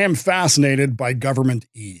 I am fascinated by government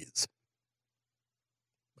ease.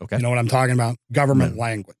 Okay. You know what I'm talking about? Government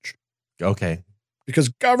language. Okay. Because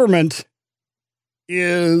government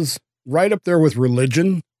is right up there with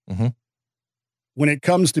religion when it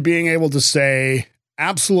comes to being able to say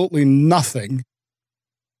absolutely nothing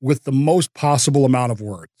with the most possible amount of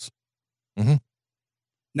words.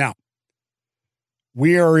 Now,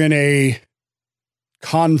 we are in a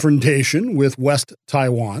confrontation with West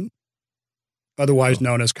Taiwan, otherwise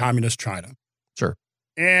known as Communist China. Sure.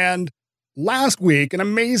 And last week, an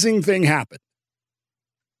amazing thing happened.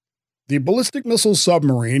 The ballistic missile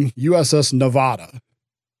submarine, USS Nevada,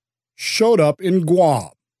 showed up in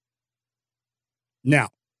Guam. Now,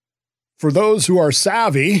 for those who are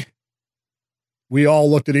savvy, we all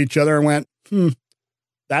looked at each other and went,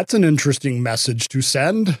 that's an interesting message to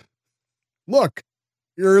send. Look,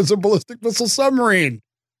 here is a ballistic missile submarine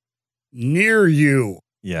near you.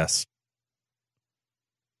 Yes.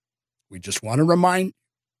 We just want to remind.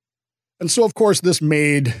 And so, of course, this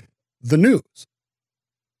made the news,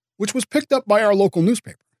 which was picked up by our local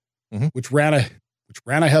newspaper, which ran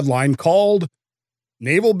a headline called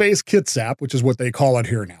Naval Base Kitsap, which is what they call it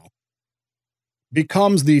here now,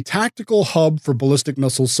 becomes the tactical hub for ballistic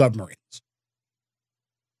missile submarines.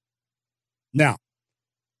 Now,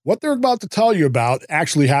 what they're about to tell you about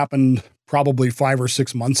actually happened probably 5 or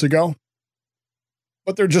 6 months ago,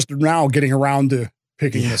 but they're just now getting around to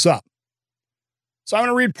picking this up. So I'm going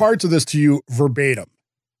to read parts of this to you verbatim.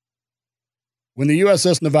 When the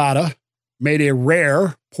USS Nevada made a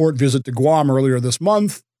rare port visit to Guam earlier this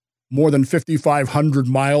month, more than 5,500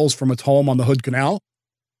 miles from its home on the Hood Canal,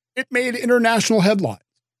 it made international headlines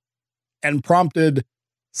and prompted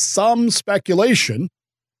some speculation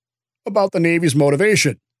about the Navy's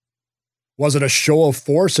motivation. Was it a show of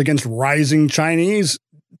force against rising Chinese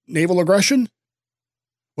naval aggression?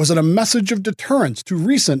 Was it a message of deterrence to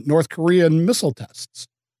recent North Korean missile tests?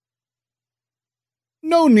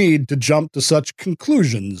 No need to jump to such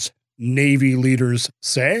conclusions, Navy leaders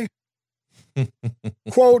say.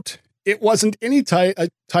 Quote, it wasn't any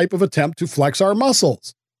type of attempt to flex our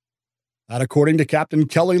muscles. That, according to Captain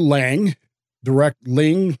Kelly Lang, Director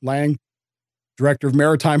of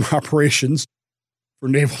Maritime Operations for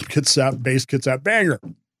Naval Base Kitsap Bangor.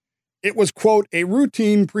 It was, quote, a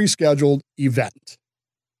routine pre-scheduled event.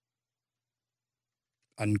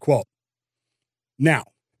 Unquote. Now,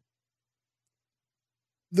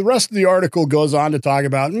 the rest of the article goes on to talk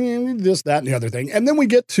about this, that, and the other thing. And then we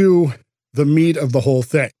get to the meat of the whole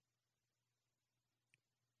thing.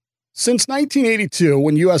 Since 1982,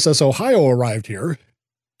 when USS Ohio arrived here,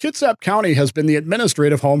 Kitsap County has been the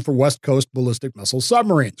administrative home for West Coast ballistic missile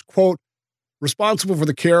submarines, quote, responsible for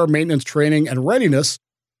the care, maintenance, training, and readiness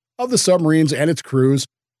of the submarines and its crews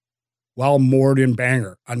while moored in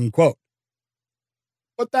Bangor, unquote.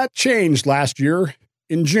 But that changed last year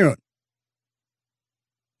in June.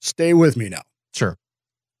 Stay with me now. Sure.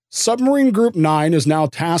 Submarine Group 9 is now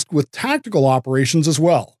tasked with tactical operations as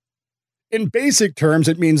well. In basic terms,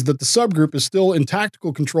 it means that the subgroup is still in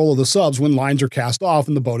tactical control of the subs when lines are cast off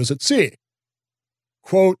and the boat is at sea.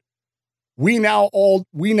 Quote, we now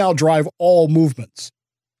drive all movements.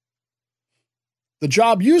 The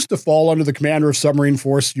job used to fall under the commander of Submarine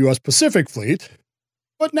Force U.S. Pacific Fleet,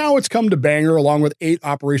 but now it's come to Bangor along with 8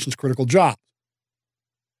 operations critical jobs.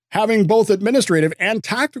 Having both administrative and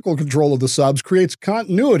tactical control of the subs creates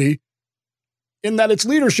continuity in that its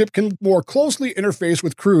leadership can more closely interface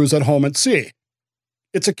with crews at home at sea.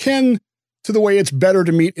 It's akin to the way it's better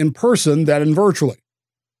to meet in person than in virtually.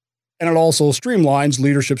 And it also streamlines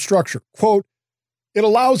leadership structure. Quote, it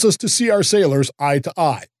allows us to see our sailors eye to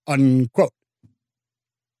eye, unquote.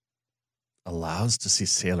 Allows to see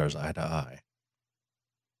sailors eye to eye.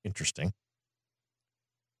 Interesting.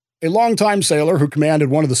 A longtime sailor who commanded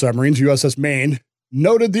one of the submarines, USS Maine,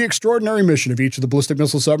 noted the extraordinary mission of each of the ballistic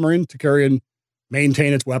missile submarine to carry and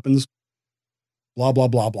maintain its weapons. Blah, blah,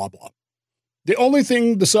 blah, blah, blah. The only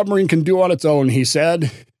thing the submarine can do on its own, he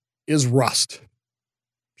said, is rust.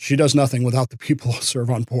 She does nothing without the people who serve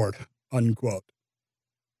on board, unquote.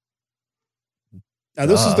 Now,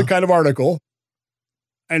 this is the kind of article.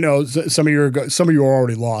 I know some of you are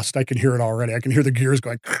already lost. I can hear it already. I can hear the gears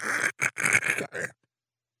going.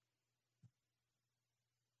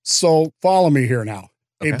 So follow me here now.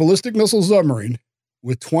 Okay. A ballistic missile submarine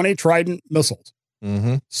with 20 Trident missiles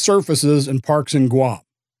surfaces and parks in Guam.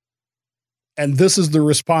 And this is the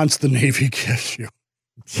response the Navy gives you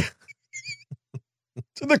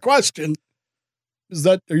to the question.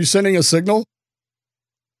 Are you sending a signal?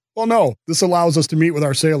 Well, no, this allows us to meet with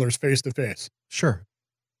our sailors face to face. Sure.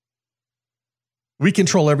 We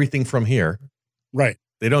control everything from here. Right.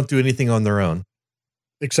 They don't do anything on their own.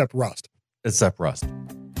 Except rust. It's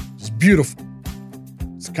beautiful.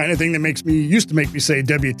 It's the kind of thing that used to make me say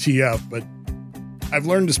WTF, but I've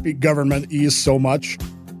learned to speak governmentese so much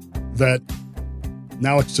that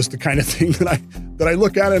now it's just the kind of thing that I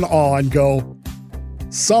look at in awe and go,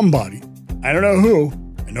 somebody, I don't know who,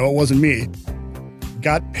 I know it wasn't me,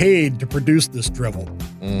 got paid to produce this drivel.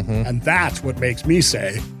 And that's what makes me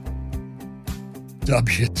say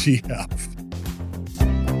WTF.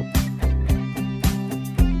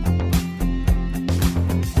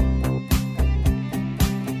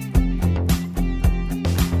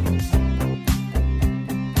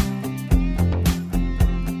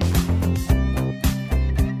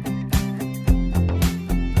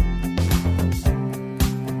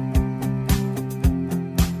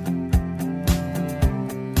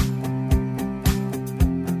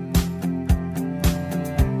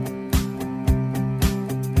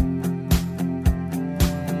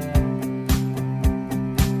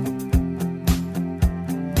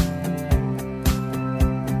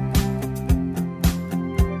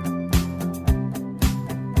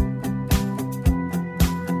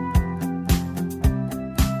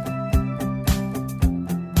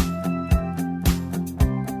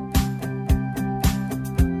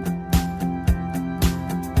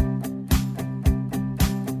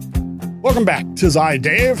 Welcome back. 'Tis I,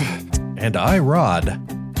 Dave. And I, Rod.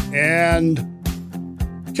 And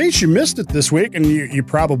in case you missed it this week, and you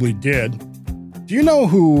probably did, do you know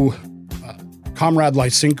who Comrade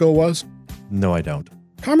Lysenko was? No, I don't.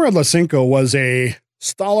 Comrade Lysenko was a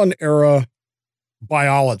Stalin-era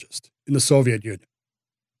biologist in the Soviet Union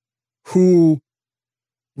who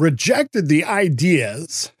rejected the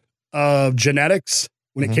ideas of genetics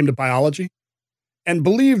when it came to biology and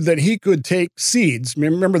believed that he could take seeds.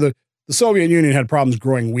 Remember, the Soviet Union had problems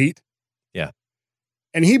growing wheat. Yeah.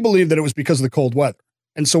 And he believed that it was because of the cold weather.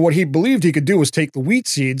 And so what he believed he could do was take the wheat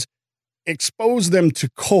seeds, expose them to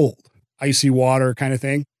cold, icy water kind of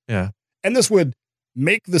thing. Yeah. And this would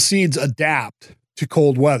make the seeds adapt to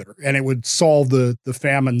cold weather, and it would solve the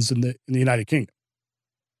famines in the United Kingdom.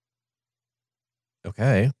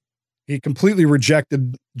 Okay. He completely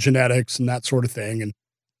rejected genetics and that sort of thing. And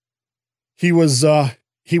he was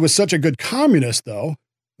such a good communist, though,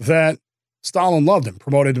 that Stalin loved him,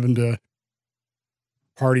 promoted him to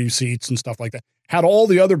party seats and stuff like that. Had all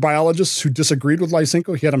the other biologists who disagreed with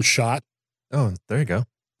Lysenko, he had them shot. Oh, there you go.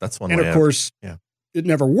 That's one way. And of course, it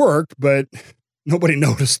never worked, but nobody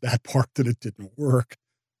noticed that part, that it didn't work.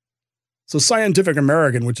 So Scientific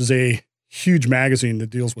American, which is a huge magazine that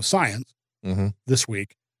deals with science this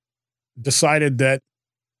week, decided that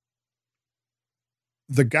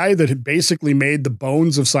the guy that had basically made the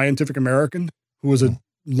bones of Scientific American, who was a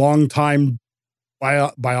longtime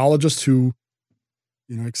biologist who,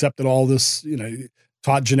 accepted all this,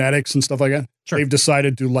 taught genetics and stuff like that. Sure. They've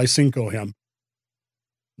decided to Lysenko him.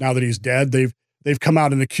 Now that he's dead, they've come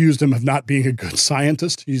out and accused him of not being a good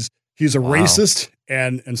scientist. He's a racist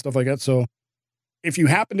and stuff like that. So if you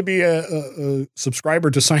happen to be a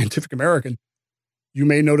subscriber to Scientific American, you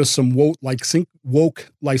may notice some woke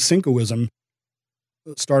Lysenkoism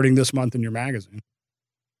starting this month in your magazine.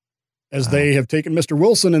 as they have taken Mr.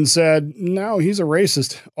 Wilson and said, no, he's a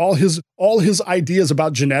racist. All his ideas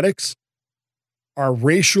about genetics are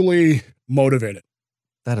racially motivated.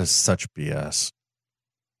 That is such BS.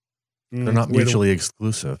 They're not mutually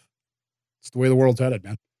exclusive. It's the way the world's headed,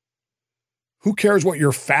 man. Who cares what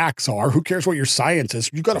your facts are? Who cares what your science is?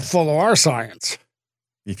 You got to follow our science.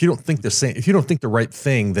 If you don't think the right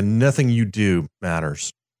thing, then nothing you do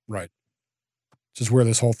matters. Right. Which is where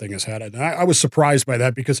this whole thing is headed. And I was surprised by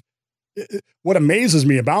that because what amazes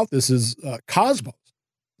me about this is Cosmos,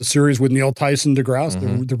 the series with Neil Tyson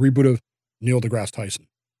deGrasse, the reboot of Neil deGrasse Tyson.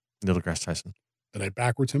 Neil deGrasse Tyson. Did I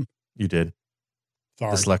backwards him? You did.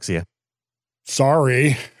 Sorry. Dyslexia.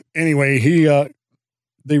 Sorry. Anyway,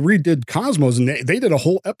 they redid Cosmos and they did a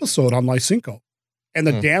whole episode on Lysenko and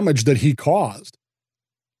the damage that he caused.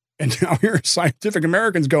 And now here are Scientific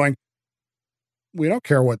Americans going, we don't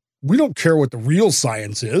care what the real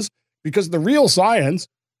science is because the real science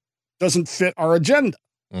doesn't fit our agenda.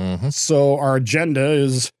 So our agenda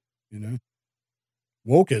is,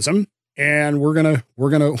 wokeism, and we're gonna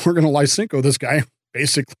Lysenko this guy.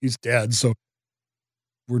 Basically, he's dead. So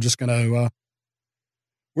we're just gonna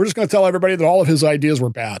tell everybody that all of his ideas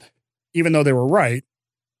were bad, even though they were right.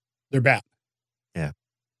 They're bad. Yeah.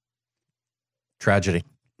 Tragedy.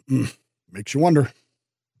 Makes you wonder.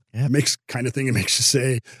 Yeah. It makes you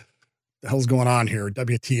say, the hell's going on here?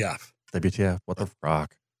 WTF. WTF. What the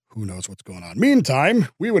frock? Who knows what's going on? Meantime,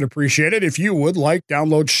 we would appreciate it if you would like,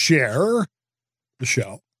 download, share the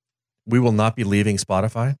show. We will not be leaving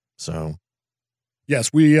Spotify. So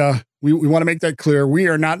yes, we want to make that clear.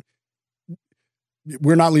 We're not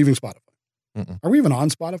leaving Spotify. Are we even on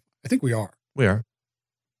Spotify? I think we are. We are.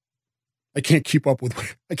 I can't keep up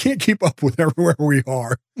with everywhere we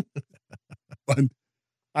are. But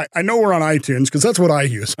I know we're on iTunes because that's what I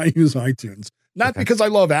use. I use iTunes. Not because I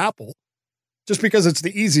love Apple, just because it's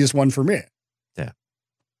the easiest one for me. Yeah.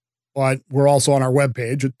 But we're also on our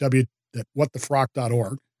webpage at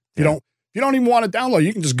whatthefrock.org. If you don't even want to download,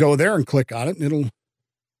 you can just go there and click on it and it'll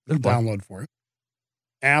download for you.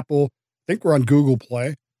 Apple, I think we're on Google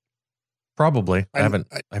Play. Probably. I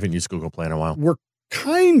haven't used Google Play in a while. We're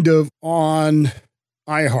kind of on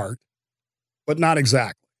iHeart, but not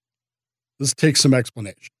exactly. This takes some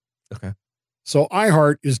explanation. Okay. So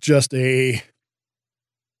iHeart is just I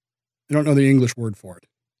don't know the English word for it.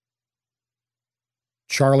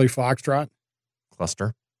 Charlie Foxtrot?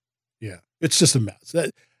 Cluster. Yeah. It's just a mess.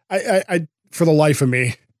 I for the life of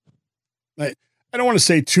me, I don't want to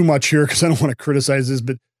say too much here because I don't want to criticize this,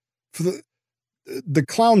 but for the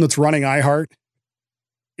clown that's running iHeart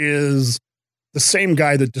is the same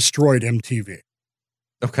guy that destroyed MTV.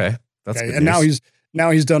 Okay. That's good and news.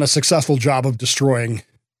 now he's done a successful job of destroying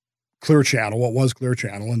Clear Channel, what was Clear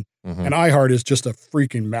Channel. And iHeart is just a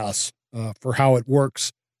freaking mess for how it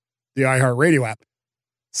works, the iHeart Radio app.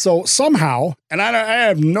 So somehow, and I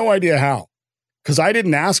have no idea how, because I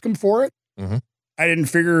didn't ask them for it. I didn't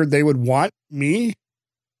figure they would want me.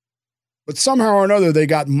 But somehow or another, they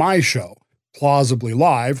got my show, Plausibly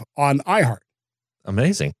Live, on iHeart.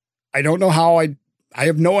 Amazing. I don't know how I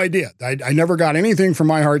have no idea. I never got anything from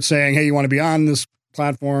iHeart saying, hey, you want to be on this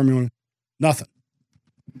platform? Nothing.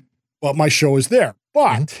 Well, my show is there,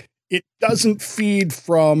 but it doesn't feed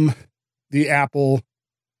from the Apple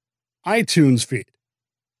iTunes feed.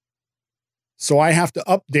 So I have to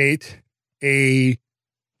update a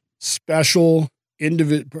special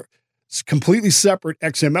completely separate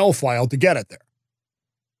XML file to get it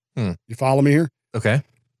there. You follow me here? Okay.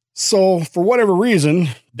 So for whatever reason,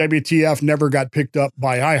 WTF never got picked up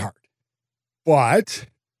by iHeart, but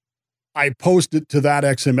I posted to that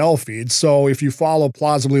XML feed. So if you follow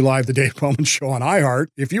Plausibly Live, the Dave Bowman Show on iHeart,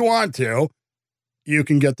 if you want to, you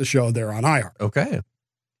can get the show there on iHeart. Okay.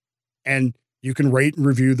 And you can rate and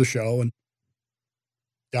review the show and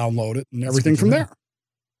download it and everything from there.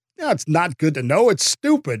 Yeah, it's not good to know. It's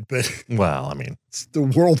stupid, but well, I mean, it's the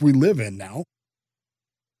world we live in now.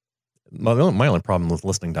 My only problem with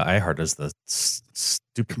listening to iHeart is the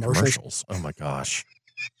stupid commercials. Oh my gosh.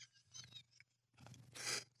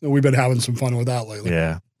 So we've been having some fun with that lately.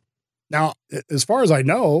 Yeah. Now, as far as I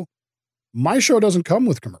know, my show doesn't come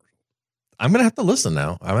with commercials. I'm going to have to listen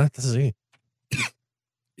now. I'm going to have to see.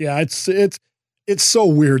 Yeah, it's so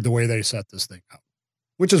weird the way they set this thing up,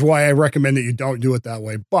 which is why I recommend that you don't do it that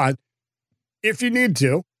way. But if you need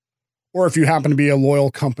to, or if you happen to be a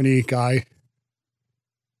loyal company guy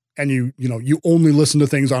and you only listen to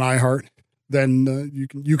things on iHeart, then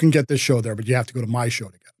you can get this show there, but you have to go to my show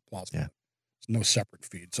to get it. Plausible. Yeah. There's no separate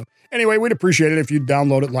feed. So anyway, we'd appreciate it if you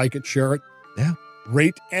download it, like it, share it. Yeah.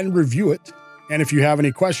 Rate and review it. And if you have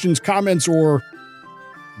any questions, comments, or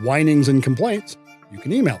whinings and complaints, you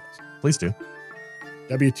can email us Please do.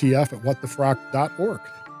 WTF at whatthefrock.org.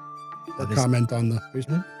 Or comment on the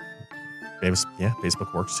Facebook.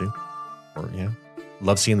 Facebook works too. Or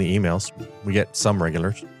love seeing the emails. We get some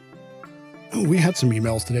regulars. Oh, we had some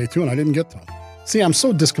emails today too, and I didn't get to them. See, I'm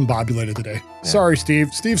so discombobulated today. Yeah. Sorry, Steve.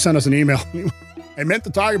 Steve sent us an email. I meant to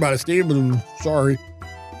talk about it, Steve, but I'm sorry.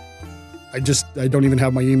 I don't even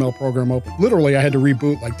have my email program open. Literally, I had to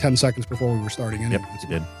reboot like 10 seconds before we were starting anyway. Yep, you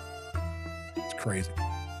did. It's crazy.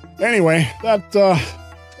 Anyway,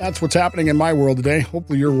 that's what's happening in my world today.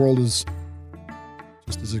 Hopefully your world is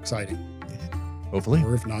just as exciting. Hopefully.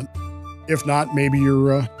 Or if not, maybe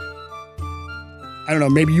you're, I don't know,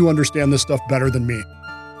 maybe you understand this stuff better than me.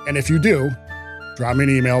 And if you do, drop me an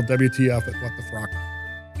email, WTF at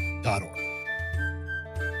whatthefrock.org.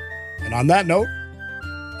 And on that note,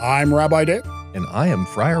 I'm Rabbi Dave. And I am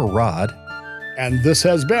Friar Rod. And this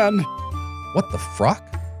has been What the Frock?